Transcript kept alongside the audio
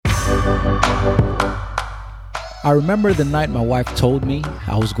I remember the night my wife told me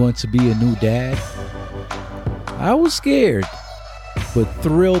I was going to be a new dad. I was scared, but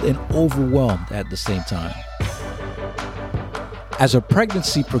thrilled and overwhelmed at the same time. As our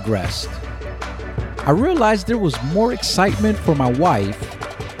pregnancy progressed, I realized there was more excitement for my wife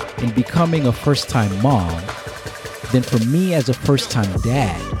in becoming a first-time mom than for me as a first-time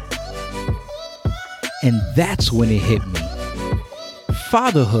dad. And that's when it hit me.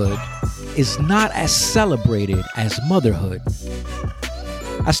 Fatherhood is not as celebrated as motherhood.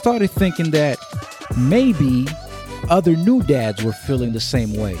 I started thinking that maybe other new dads were feeling the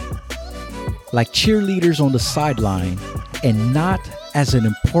same way, like cheerleaders on the sideline and not as an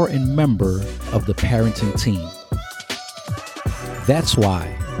important member of the parenting team. That's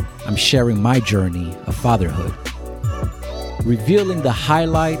why I'm sharing my journey of fatherhood, revealing the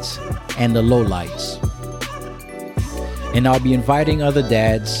highlights and the lowlights. And I'll be inviting other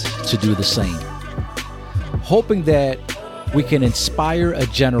dads to do the same, hoping that we can inspire a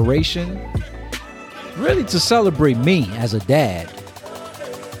generation really to celebrate me as a dad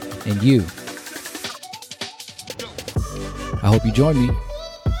and you. I hope you join me.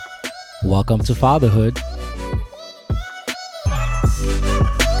 Welcome to Fatherhood.